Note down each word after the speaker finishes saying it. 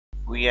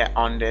We are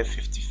on the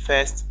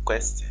 51st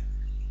question.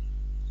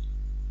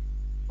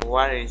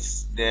 What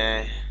is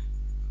the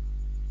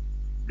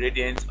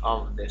gradient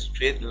of the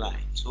straight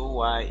line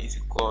 2y is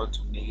equal to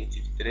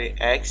negative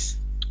 3x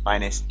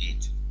minus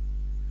 8?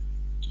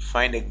 To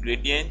find the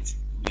gradient,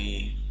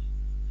 we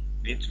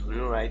need to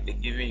rewrite the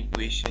given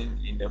equation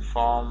in the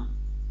form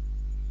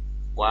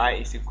y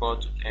is equal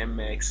to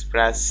mx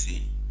plus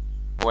c,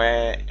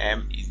 where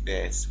m is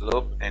the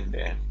slope and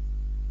the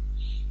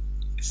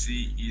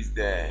c is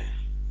the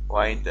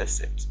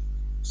y-intercept.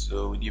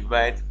 So we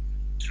divide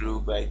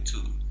through by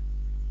 2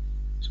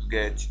 to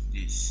get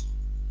this.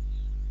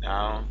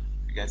 Now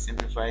we can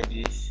simplify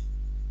this,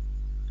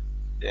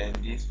 then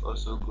this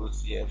also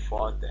goes here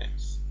 4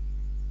 times.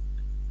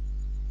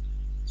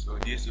 So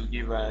this will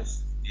give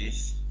us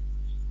this,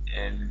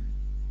 and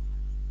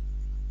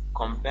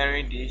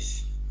compare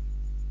this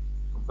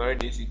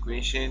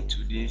equation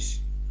to this,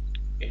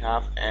 we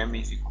have m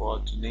is equal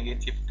to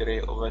negative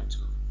 3 over 2.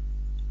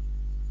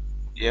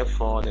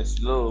 Therefore the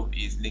slope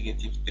is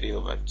negative 3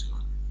 over 2.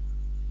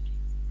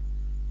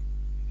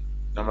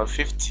 Number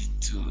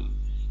 52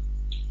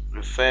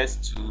 refers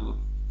to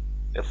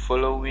the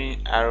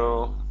following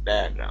arrow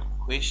diagram,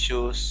 which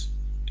shows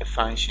a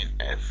function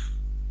f.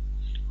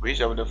 Which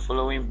of the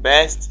following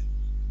best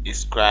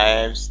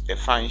describes the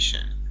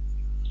function?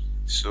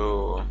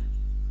 So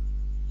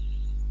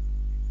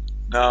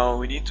now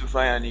we need to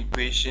find an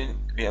equation.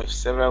 We have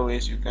several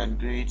ways you can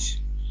do it.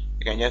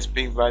 You can just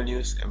pick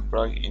values and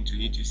plug into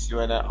it to see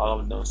whether all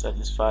of them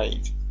satisfy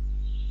it.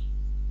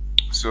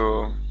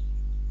 So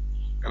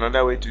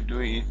another way to do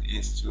it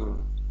is to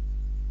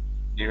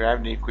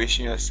derive the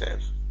equation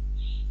yourself,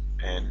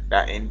 and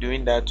that in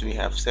doing that we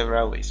have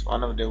several ways.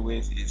 One of the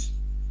ways is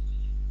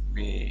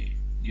we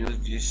use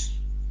this,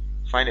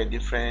 find the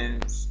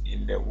difference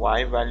in the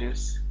y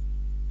values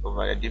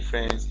over the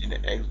difference in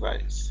the x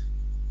values.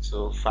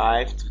 So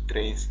 5 to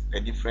 3, the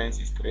difference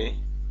is 3,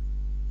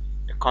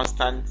 a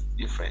constant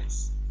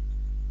difference,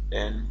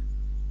 then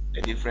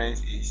the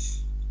difference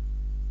is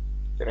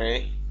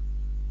 3,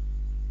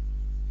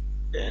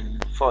 then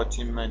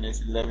 14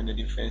 minus 11, the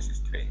difference is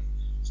 3.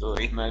 So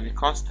it must be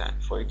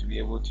constant for you to be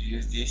able to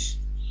use this.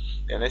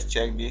 Then let's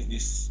check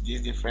this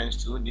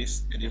difference too.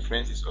 The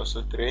difference is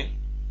also 3.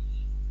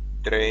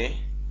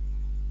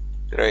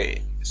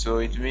 So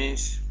it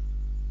means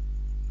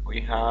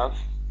we have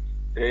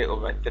 3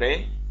 over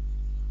 3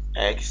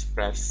 x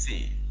plus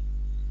c,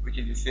 which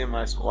is the same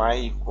as y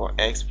equal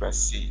x plus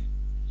c.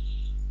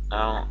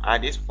 Now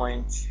at this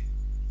point,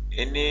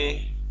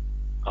 any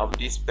of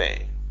this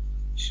pair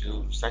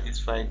should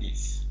satisfy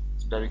this,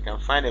 so that we can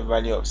find the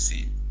value of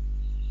c.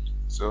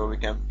 So we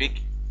can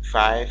pick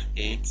 5,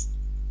 8,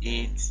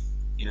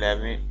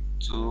 11,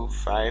 2,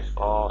 5,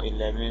 or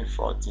 11,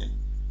 14.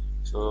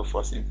 So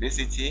for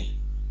simplicity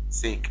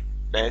sake,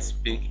 let's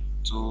pick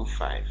 2,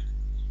 5.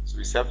 So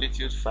we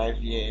substitute 5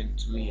 here and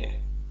 2 here.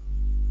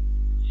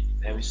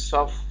 Then we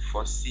solve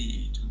for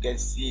c to get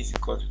c is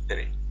equal to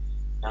 3.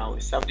 Now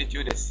we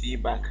substitute the c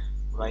back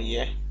over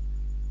here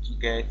to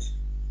get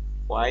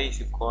y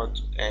is equal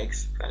to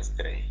x plus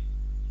 3.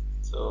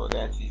 So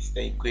that is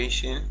the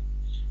equation,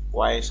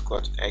 y is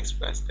equal to x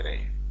plus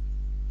 3.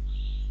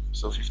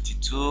 So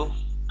 52,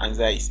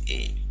 answer is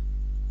A.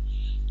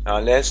 Now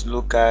let's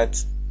look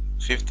at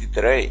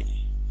 53.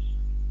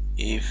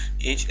 If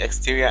each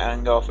exterior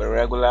angle of a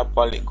regular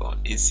polygon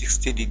is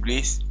 60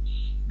 degrees,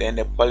 then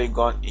the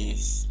polygon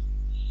is,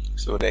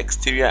 so the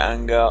exterior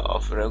angle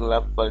of a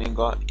regular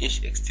polygon,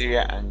 each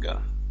exterior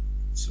angle,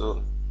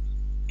 so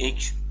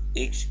each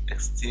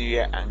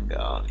exterior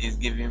angle is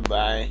given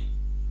by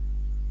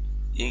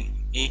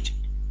each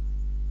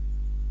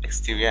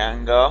exterior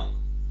angle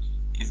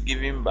is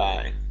given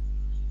by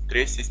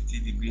 360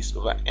 degrees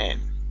over n.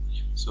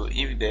 So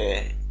if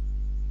the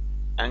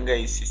angle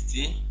is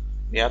 60,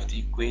 we have to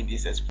equate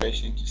this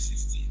expression to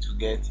 60 to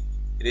get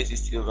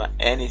 360 over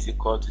n is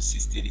equal to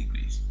 60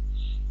 degrees.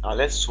 Now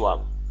let's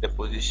swap the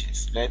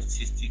positions. Let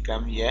 60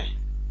 come here,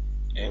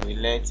 and we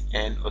let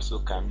n also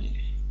come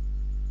here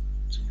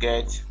to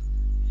get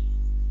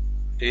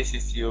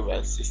 360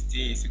 over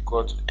 60 is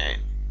equal to n.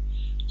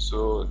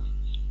 So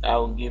that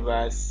will give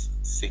us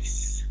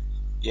 6.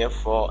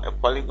 Therefore a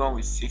polygon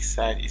with 6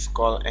 sides is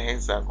called a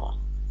hexagon.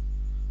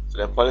 So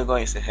the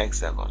polygon is a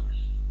hexagon.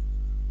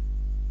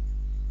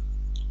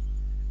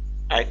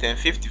 Item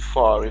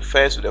 54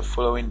 refers to the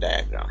following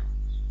diagram.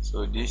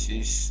 So this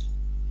is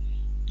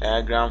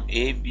diagram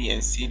A, B,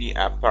 and CD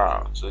are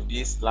parallel. So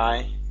this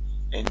line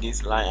and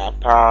this line are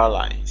parallel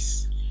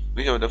lines.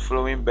 Which of the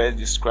following best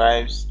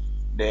describes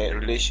the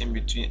relation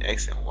between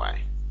x and y?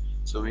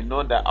 So we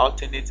know that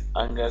alternate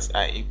angles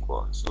are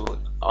equal. So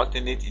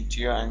alternate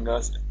interior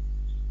angles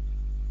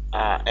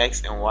are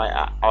x and y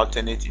are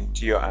alternate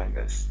interior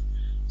angles.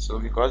 So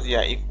because they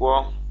are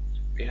equal,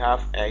 we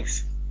have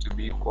x to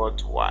be equal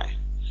to y.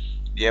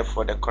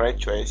 Therefore the correct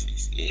choice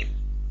is A.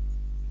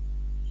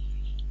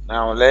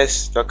 Now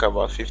let's talk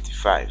about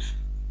 55.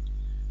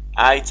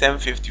 Item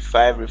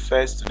 55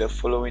 refers to the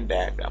following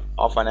diagram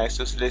of an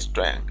isosceles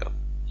triangle.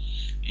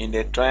 In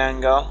the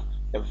triangle,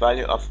 the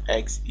value of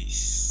x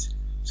is.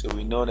 So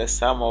we know the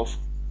sum of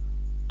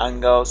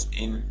angles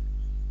in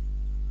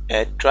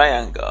a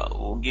triangle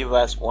will give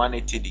us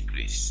 180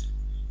 degrees.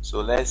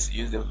 So let's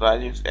use the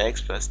values.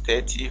 X plus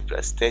 30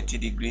 plus 30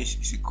 degrees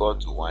is equal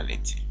to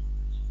 180.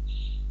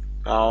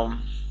 Now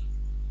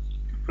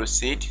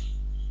proceed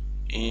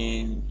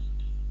in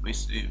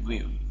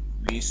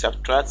we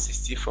subtract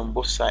 60 from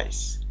both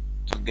sides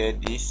to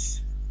get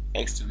this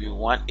x to be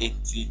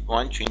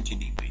 120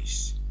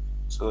 degrees.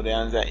 So the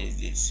answer is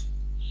this.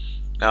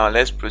 Now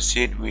let's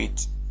proceed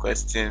with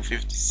question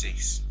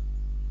 56.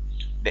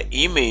 The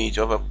image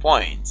of a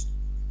point,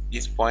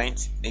 this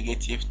point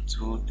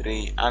 -2,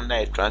 3, under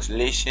a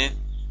translation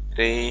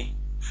 3,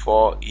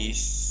 4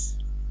 is.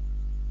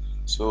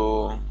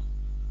 So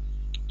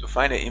to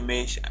find the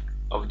image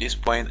of this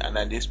point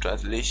under this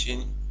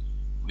translation,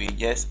 we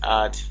just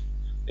add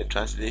the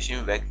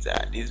translation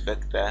vector, this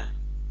vector,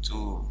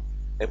 to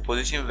the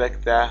position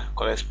vector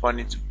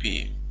corresponding to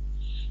P,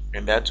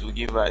 and that will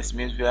give us,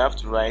 means we have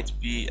to write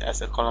P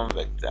as a column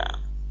vector.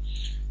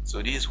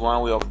 So this is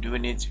one way of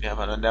doing it. We have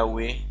another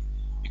way.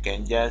 You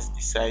can just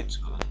decide to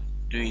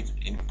do it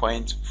in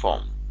point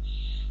form.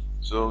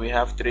 So we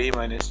have 3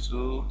 minus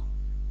 2,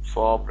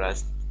 4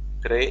 plus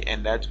 3,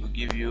 and that will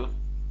give you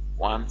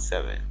 1,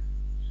 7.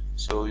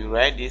 So you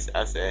write this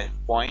as a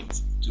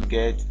point to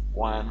get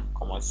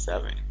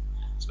 1,7.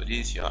 So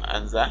this is your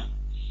answer.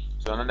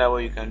 So another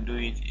way you can do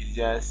it is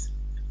just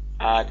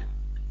add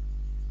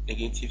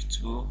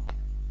 -2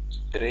 to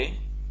 3,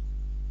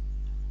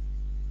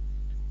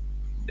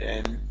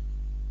 then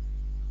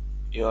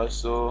you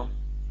also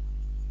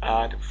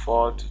add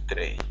 4 to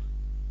 3,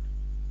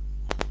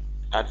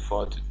 add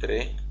 4 to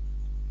 3,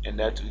 and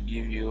that will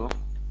give you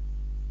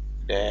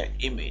the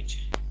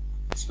image.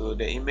 So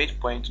the image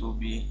point will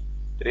be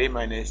 3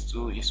 minus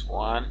 2 is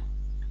 1,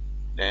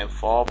 then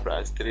 4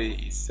 plus 3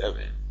 is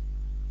 7.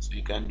 So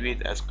you can do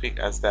it as quick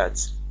as that.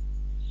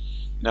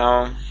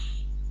 Now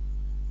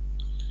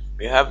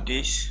we have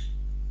this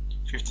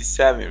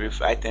 57.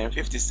 Item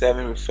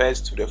 57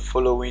 refers to the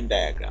following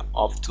diagram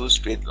of two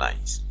straight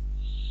lines.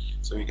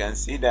 So you can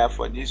see that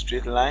for this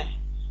straight line,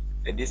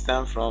 the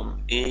distance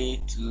from A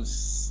to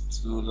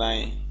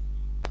line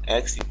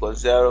x equals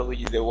 0,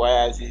 which is the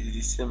y-axis, is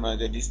the same as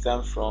the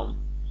distance from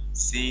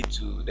C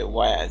to the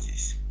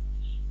y-axis.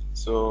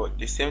 So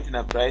the same thing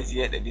applies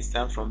here. The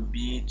distance from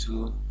B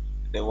to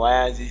the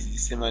y-axis is the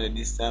same as the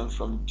distance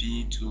from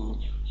D to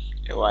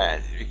the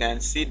y-axis. We can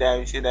see that,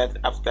 we see that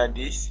after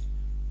this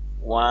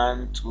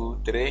 1,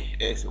 2, 3,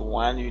 there's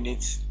 1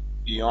 unit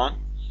beyond,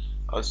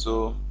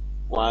 also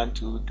 1,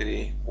 2,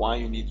 3,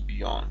 1 unit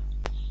beyond.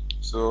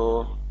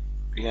 So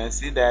we can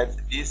see that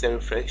this is a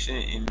reflection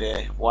in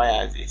the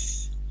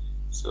y-axis.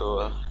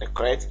 So the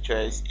correct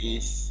choice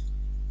is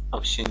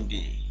option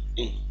D.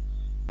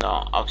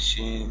 Now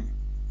option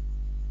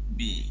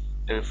B,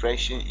 the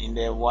reflection in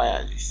the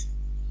y-axis.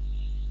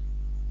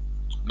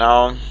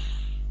 Now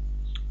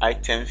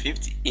item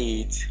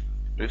 58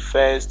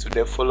 refers to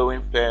the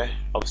following pair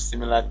of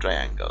similar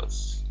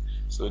triangles.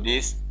 So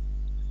these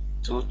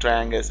two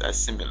triangles are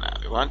similar.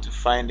 We want to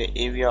find the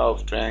area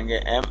of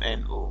triangle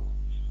MNO.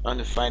 We want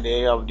to find the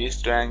area of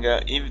this triangle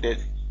if the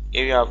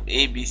area of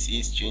ABC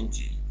is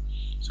 20.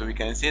 So we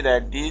can see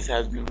that this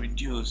has been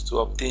reduced to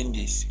obtain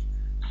this.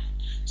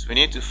 So we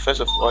need to first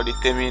of all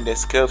determine the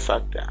scale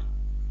factor.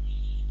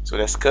 So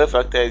the scale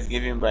factor is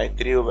given by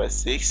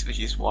 3/6, which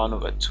is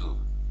 1/2.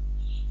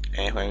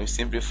 And when we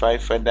simplify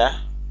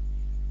further,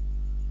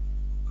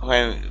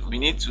 when we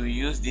need to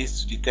use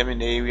this to determine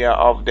the area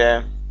of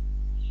the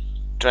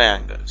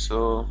triangle.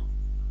 So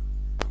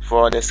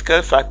for the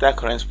scale factor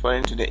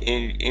corresponding to the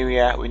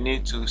area, we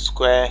need to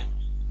square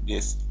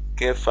the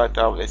scale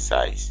factor of the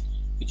size,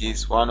 which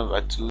is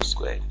 1/2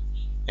 squared,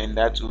 and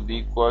that will be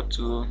equal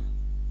to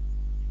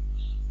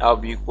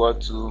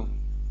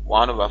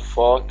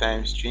 1/4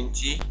 times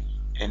 20,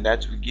 and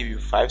that will give you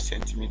 5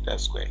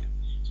 centimeters squared.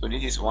 So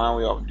this is one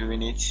way of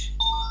doing it.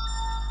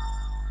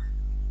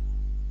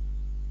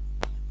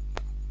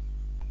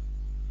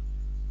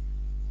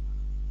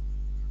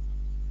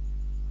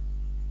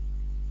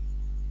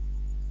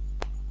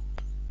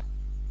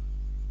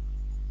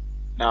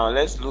 Now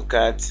let's look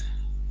at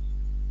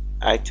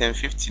item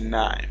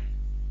 59.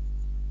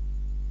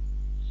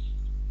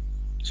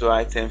 So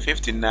item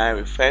 59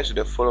 refers to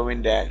the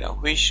following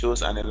diagram, which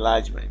shows an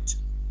enlargement.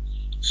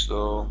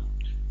 So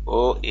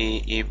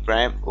OA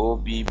prime,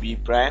 OB B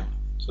prime.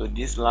 So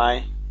this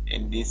line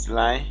and this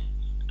line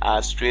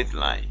are straight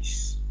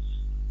lines.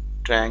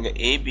 Triangle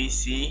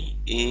ABC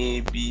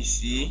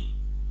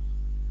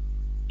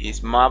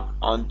is mapped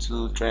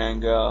onto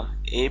triangle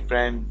A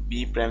prime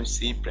B prime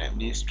C prime,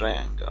 this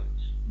triangle,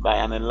 by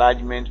an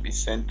enlargement with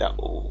center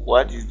O.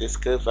 What is the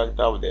scale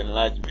factor of the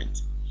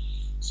enlargement?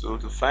 So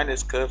to find the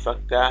scale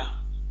factor,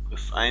 we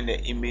find the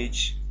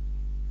image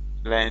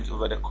length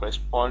over the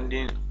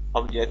corresponding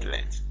object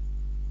length.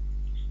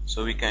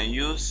 So we can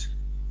use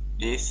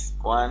this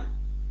one,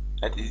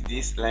 that is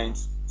this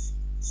length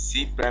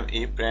C prime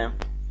A prime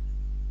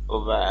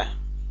over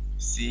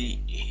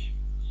CA.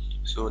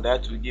 so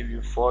that will give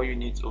you 4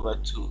 units over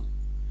 2.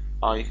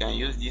 Or you can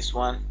use this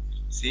one,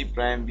 C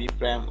prime B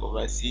prime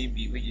over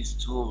CB, which is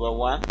 2 over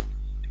 1,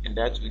 and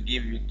that will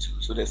give you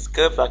 2. So the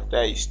scale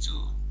factor is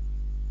 2.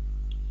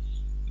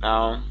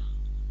 Now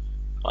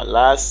our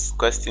last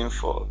question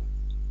for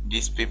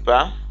this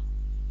paper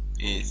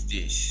is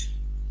this.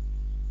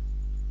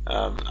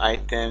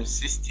 Item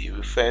 60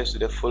 refers to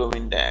the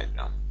following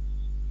diagram.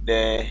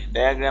 The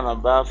diagram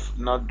above,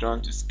 not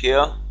drawn to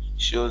scale,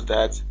 shows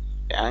that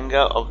the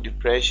angle of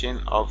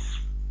depression of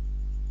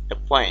a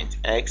point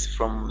X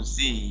from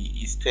Z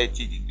is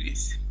 30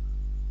 degrees.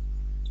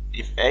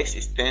 If X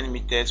is 10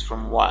 meters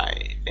from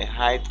Y, the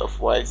height of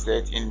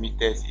YZ in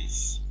meters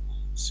is.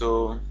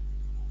 So,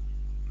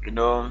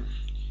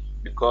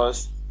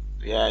 because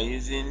we are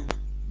using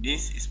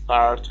this is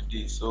parallel to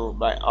this, so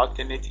by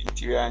alternate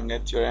interior angle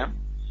theorem,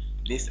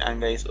 this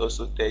angle is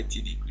also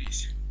 30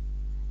 degrees.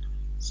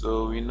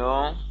 So we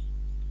know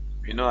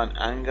an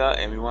angle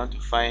and we want to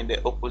find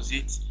the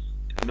opposite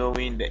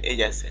knowing the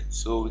adjacent.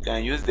 So we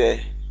can use the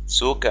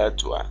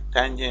so-called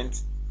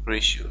tangent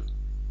ratio.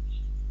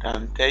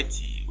 Tan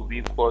 30 will be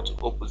equal to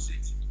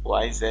opposite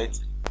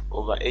YZ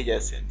over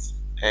adjacent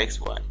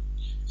XY.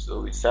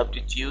 So we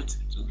substitute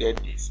to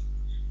get this.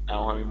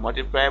 Now when we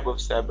multiply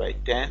both sides by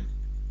 10,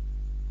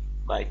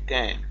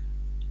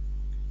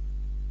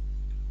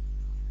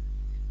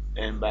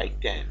 and by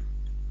 10,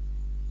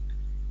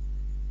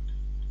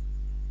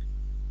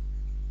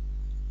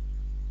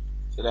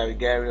 so that we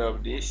get rid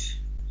of this,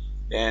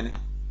 then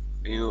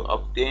we will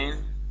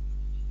obtain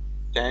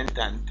 10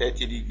 tan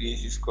 30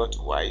 degrees is equal to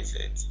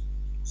YZ.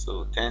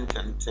 So 10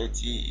 tan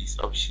 30 is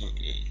option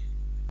A.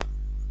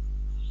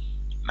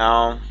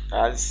 Now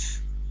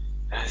that's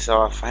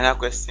our final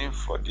question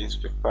for this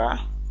paper.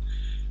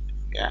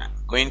 We are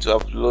going to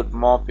upload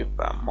more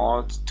paper,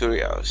 more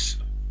tutorials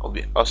will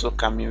be also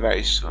coming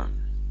very soon.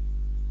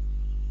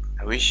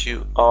 I wish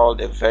you all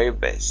the very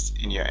best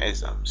in your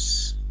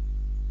exams.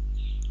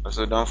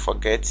 Also, don't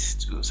forget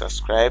to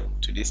subscribe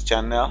to this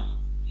channel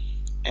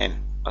and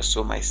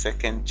also my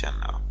second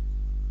channel.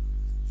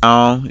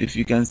 Now, if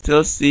you can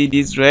still see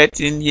this red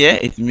thing here,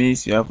 it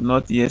means you have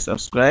not yet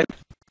subscribed.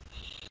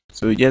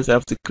 So you just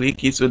have to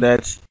click it so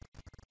that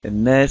the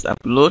next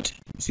upload,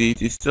 see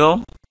it is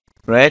still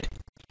red.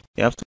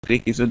 You have to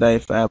click it so that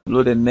if I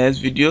upload the next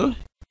video,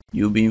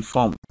 you'll be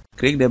informed.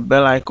 Click the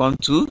bell icon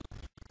too,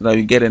 so that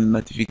you get a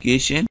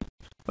notification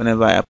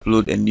whenever I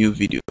upload a new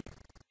video.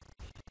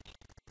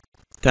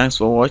 Thanks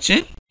for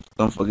watching.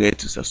 Don't forget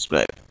to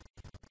subscribe.